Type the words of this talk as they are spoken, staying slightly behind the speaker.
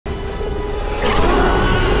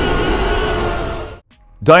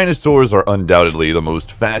Dinosaurs are undoubtedly the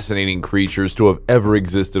most fascinating creatures to have ever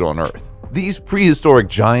existed on Earth. These prehistoric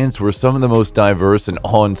giants were some of the most diverse and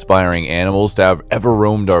awe-inspiring animals to have ever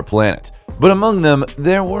roamed our planet. But among them,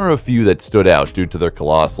 there were a few that stood out due to their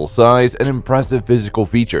colossal size and impressive physical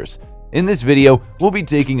features. In this video, we'll be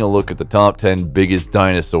taking a look at the top 10 biggest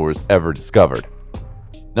dinosaurs ever discovered.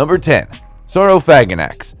 Number 10.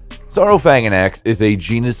 SAUROPHAGANAX. SAUROPHAGANAX is a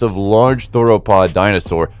genus of large theropod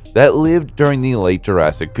dinosaur that lived during the late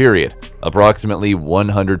Jurassic period, approximately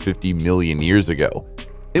 150 million years ago.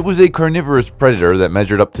 It was a carnivorous predator that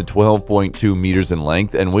measured up to 12.2 meters in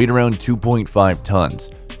length and weighed around 2.5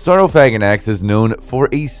 tons. SAUROPHAGANAX is known for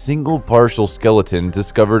a single partial skeleton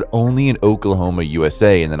discovered only in Oklahoma,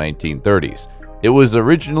 USA in the 1930s. It was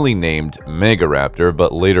originally named Megaraptor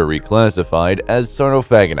but later reclassified as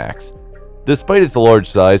SAUROPHAGANAX. Despite its large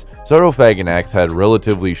size, SAUROPHAGANAX had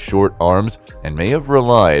relatively short arms and may have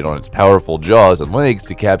relied on its powerful jaws and legs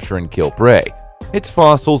to capture and kill prey. Its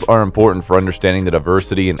fossils are important for understanding the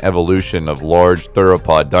diversity and evolution of large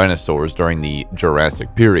theropod dinosaurs during the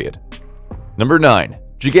Jurassic period. Number 9.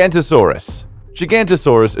 GIGANTOSAURUS.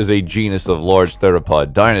 GIGANTOSAURUS is a genus of large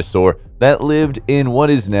theropod dinosaur that lived in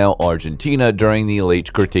what is now Argentina during the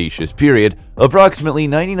late Cretaceous period, approximately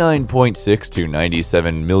 99.6 to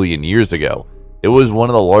 97 million years ago. It was one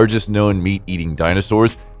of the largest known meat-eating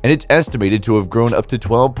dinosaurs, and it's estimated to have grown up to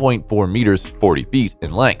 12.4 meters 40 feet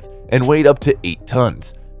in length and weighed up to 8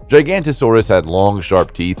 tons. Gigantosaurus had long,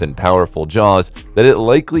 sharp teeth and powerful jaws that it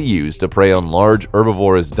likely used to prey on large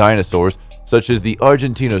herbivorous dinosaurs such as the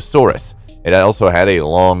ARGENTINOSAURUS. It also had a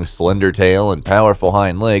long, slender tail and powerful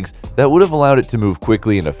hind legs that would have allowed it to move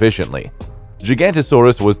quickly and efficiently.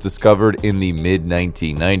 Gigantosaurus was discovered in the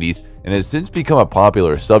mid-1990s and has since become a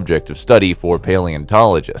popular subject of study for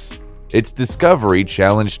paleontologists. Its discovery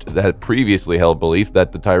challenged that previously held belief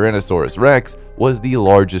that the Tyrannosaurus rex was the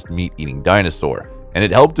largest meat-eating dinosaur, and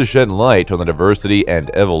it helped to shed light on the diversity and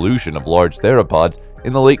evolution of large theropods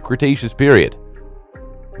in the late Cretaceous period.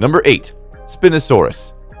 Number 8.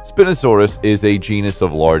 SPINOSAURUS. Spinosaurus is a genus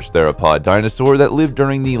of large theropod dinosaur that lived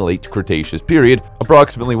during the late Cretaceous period,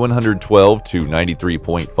 approximately 112 to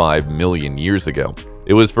 93.5 million years ago.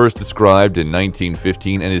 It was first described in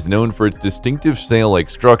 1915 and is known for its distinctive sail-like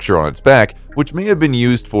structure on its back, which may have been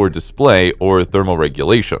used for display or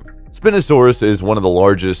thermoregulation. Spinosaurus is one of the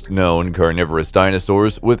largest known carnivorous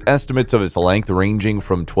dinosaurs, with estimates of its length ranging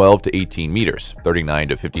from 12 to 18 meters, 39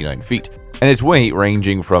 to 59 feet, and its weight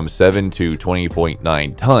ranging from 7 to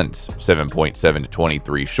 20.9 tons, 7.7 to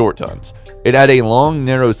 23 short tons. It had a long,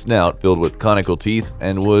 narrow snout filled with conical teeth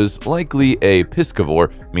and was likely a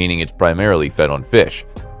piscivore, meaning it's primarily fed on fish.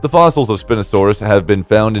 The fossils of Spinosaurus have been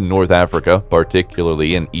found in North Africa,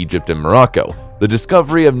 particularly in Egypt and Morocco. The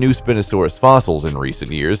discovery of new Spinosaurus fossils in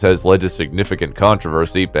recent years has led to significant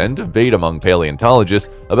controversy and debate among paleontologists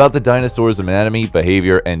about the dinosaur's anatomy,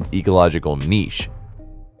 behavior, and ecological niche.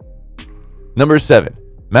 Number 7.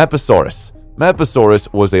 MAPUSAURUS.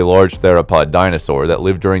 MAPUSAURUS was a large theropod dinosaur that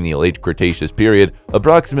lived during the late Cretaceous period,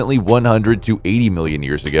 approximately 100 to 80 million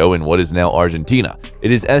years ago in what is now Argentina.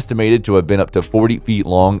 It is estimated to have been up to 40 feet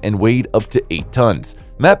long and weighed up to 8 tons.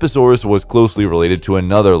 MAPUSAURUS was closely related to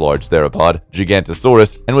another large theropod,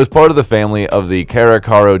 Gigantosaurus, and was part of the family of the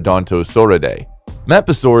CARCHARODONTOSAURUS.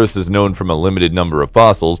 MAPUSAURUS is known from a limited number of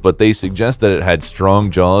fossils, but they suggest that it had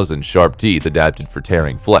strong jaws and sharp teeth adapted for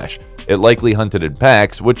tearing flesh. It likely hunted in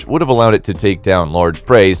packs, which would have allowed it to take down large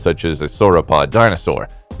prey such as a sauropod dinosaur.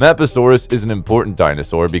 MAPUSAURUS is an important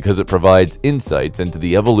dinosaur because it provides insights into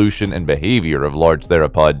the evolution and behavior of large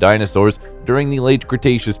theropod dinosaurs during the late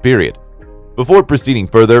Cretaceous period. Before proceeding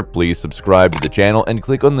further, please subscribe to the channel and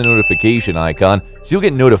click on the notification icon so you'll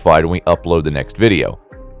get notified when we upload the next video.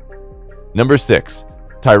 Number 6.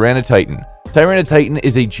 Tyrannotitan. Tyrannotitan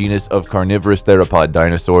is a genus of carnivorous theropod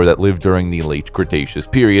dinosaur that lived during the late Cretaceous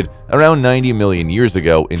period, around 90 million years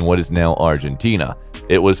ago in what is now Argentina.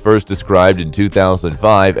 It was first described in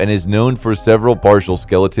 2005 and is known for several partial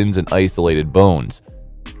skeletons and isolated bones.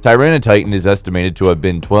 Tyrannotitan is estimated to have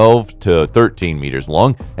been 12 to 13 meters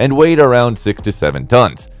long and weighed around 6 to 7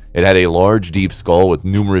 tons. It had a large, deep skull with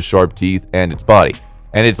numerous sharp teeth and its body,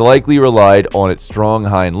 and it's likely relied on its strong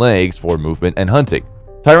hind legs for movement and hunting.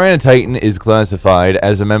 Tyrannotitan is classified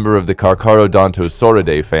as a member of the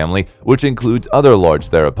CARCHARODONTOSAURUS family, which includes other large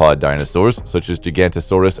theropod dinosaurs such as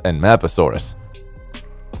Gigantosaurus and MAPUSAURUS.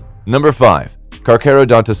 Number 5.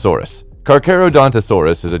 CARCHARODONTOSAURUS.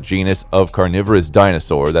 Carcharodontosaurus is a genus of carnivorous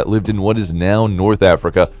dinosaur that lived in what is now North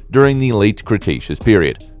Africa during the late Cretaceous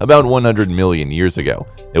period, about 100 million years ago.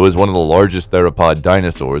 It was one of the largest theropod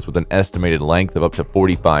dinosaurs with an estimated length of up to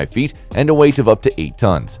 45 feet and a weight of up to 8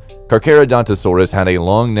 tons. Carcharodontosaurus had a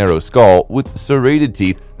long, narrow skull with serrated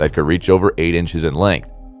teeth that could reach over 8 inches in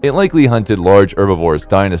length. It likely hunted large herbivorous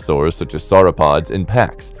dinosaurs such as sauropods in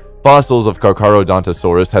packs. Fossils of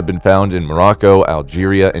Carcharodontosaurus have been found in Morocco,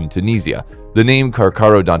 Algeria, and Tunisia. The name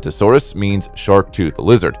Carcharodontosaurus means shark-toothed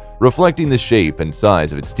lizard, reflecting the shape and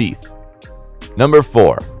size of its teeth. Number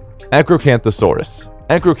 4. ACROCANTHOSAURUS.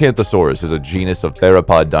 ACROCANTHOSAURUS is a genus of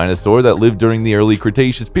theropod dinosaur that lived during the early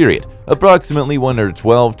Cretaceous period, approximately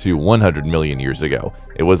 112 to 100 million years ago.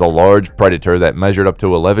 It was a large predator that measured up to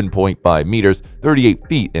 11.5 meters, 38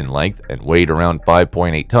 feet in length, and weighed around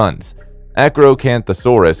 5.8 tons.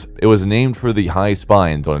 ACROCANTHOSAURUS, it was named for the high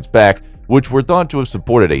spines on its back, which were thought to have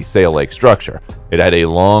supported a sail-like structure. It had a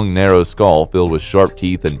long, narrow skull filled with sharp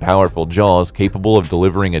teeth and powerful jaws capable of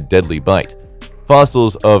delivering a deadly bite.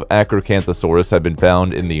 Fossils of ACROCANTHOSAURUS have been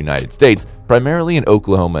found in the United States, primarily in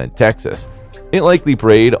Oklahoma and Texas. It likely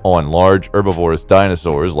preyed on large herbivorous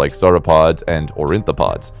dinosaurs like sauropods and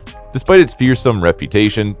ornithopods. Despite its fearsome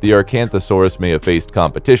reputation, the Acanthosaurus may have faced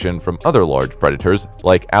competition from other large predators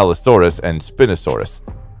like Allosaurus and Spinosaurus.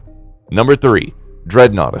 Number 3.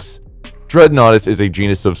 DREADNOUGHTUS. DREADNOUGHTUS is a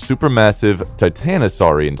genus of supermassive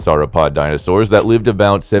titanosaurian sauropod dinosaurs that lived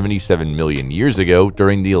about 77 million years ago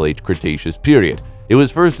during the late Cretaceous period. It was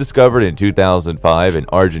first discovered in 2005 in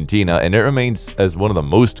Argentina, and it remains as one of the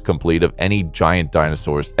most complete of any giant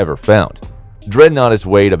dinosaurs ever found. DREADNOUGHTUS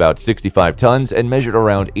weighed about 65 tons and measured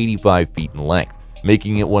around 85 feet in length,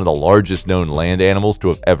 making it one of the largest known land animals to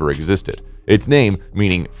have ever existed. Its name,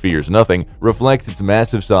 meaning fears nothing, reflects its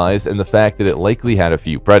massive size and the fact that it likely had a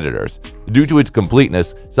few predators. Due to its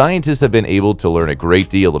completeness, scientists have been able to learn a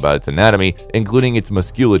great deal about its anatomy, including its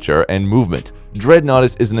musculature and movement.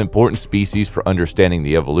 DREADNOUGHTUS is an important species for understanding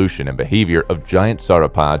the evolution and behavior of giant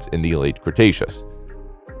sauropods in the late Cretaceous.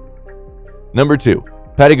 Number 2.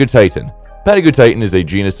 PATAGOTITAN. PATAGOTITAN is a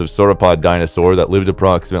genus of sauropod dinosaur that lived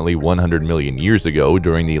approximately 100 million years ago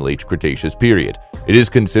during the late Cretaceous period. It is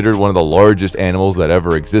considered one of the largest animals that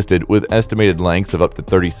ever existed, with estimated lengths of up to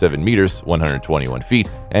 37 meters, 121 feet,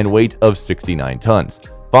 and weight of 69 tons.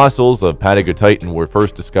 Fossils of PATAGOTITAN were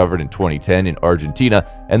first discovered in 2010 in Argentina,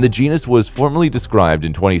 and the genus was formally described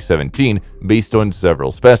in 2017 based on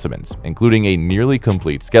several specimens, including a nearly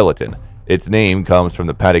complete skeleton. Its name comes from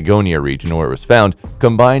the Patagonia region where it was found,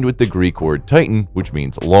 combined with the Greek word titan, which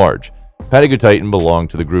means large. PATAGOTITAN belonged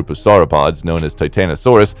to the group of sauropods known as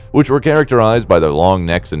Titanosaurus, which were characterized by their long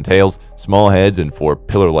necks and tails, small heads, and 4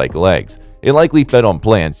 pillar-like legs. It likely fed on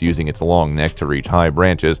plants using its long neck to reach high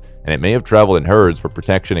branches, and it may have traveled in herds for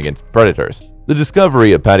protection against predators. The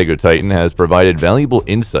discovery of PATAGOTITAN has provided valuable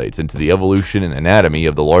insights into the evolution and anatomy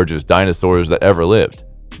of the largest dinosaurs that ever lived.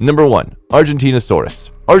 Number 1.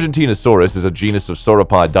 ARGENTINOSAURUS. ARGENTINOSAURUS is a genus of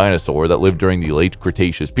sauropod dinosaur that lived during the late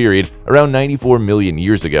Cretaceous period around 94 million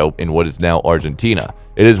years ago in what is now Argentina.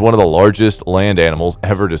 It is one of the largest land animals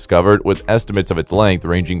ever discovered, with estimates of its length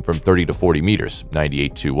ranging from 30 to 40 meters,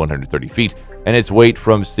 98 to 130 feet, and its weight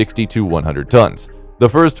from 60 to 100 tons. The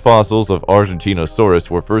first fossils of ARGENTINOSAURUS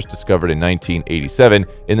were first discovered in 1987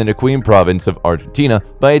 in the Neuquén province of Argentina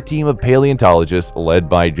by a team of paleontologists led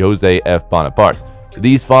by José F. Bonaparte.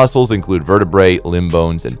 These fossils include vertebrae, limb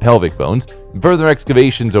bones, and pelvic bones. Further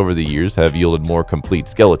excavations over the years have yielded more complete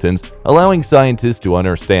skeletons, allowing scientists to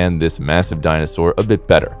understand this massive dinosaur a bit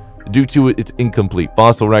better. Due to its incomplete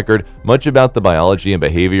fossil record, much about the biology and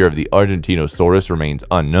behavior of the ARGENTINOSAURUS remains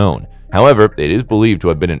unknown. However, it is believed to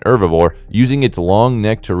have been an herbivore, using its long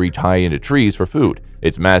neck to reach high into trees for food.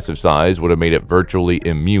 Its massive size would have made it virtually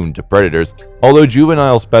immune to predators, although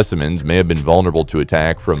juvenile specimens may have been vulnerable to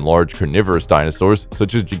attack from large carnivorous dinosaurs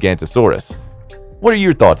such as Gigantosaurus. What are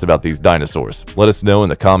your thoughts about these dinosaurs? Let us know in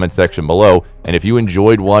the comment section below, and if you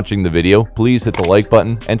enjoyed watching the video, please hit the like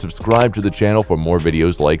button and subscribe to the channel for more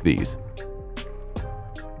videos like these.